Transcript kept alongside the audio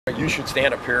You should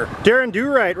stand up here. Darren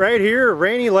Do-Right right here,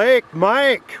 Rainy Lake.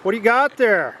 Mike, what do you got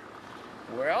there?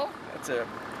 Well, that's a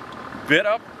bit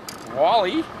up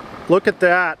walleye. Look at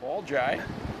that. Walleye.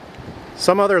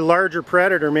 Some other larger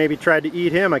predator maybe tried to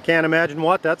eat him. I can't imagine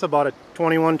what. That's about a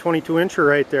 21, 22 incher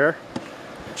right there.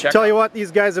 Tell you what,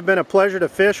 these guys have been a pleasure to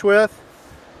fish with.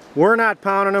 We're not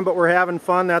pounding them, but we're having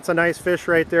fun. That's a nice fish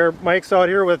right there. Mike's out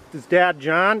here with his dad,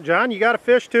 John. John, you got a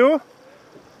fish too?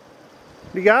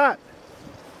 What do you got?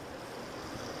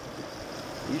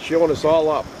 He's showing us all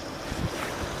up.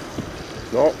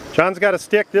 No. John's got a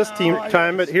stick this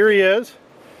time, but here he is.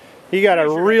 He got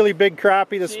a really big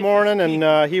crappie this morning,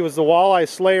 and he was the walleye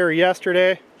slayer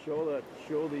yesterday.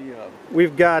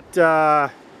 We've got, for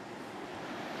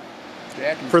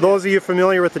those of you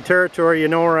familiar with the territory, you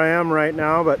know where I am right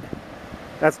now, but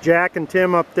that's Jack and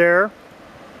Tim up there.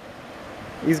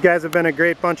 These guys have been a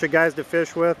great bunch of guys to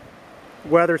fish with.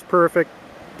 Weather's perfect.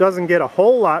 Doesn't get a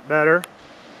whole lot better.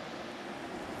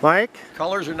 Mike?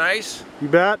 Colors are nice. You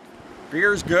bet.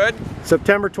 Beer's good.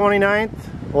 September 29th,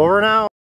 over and out.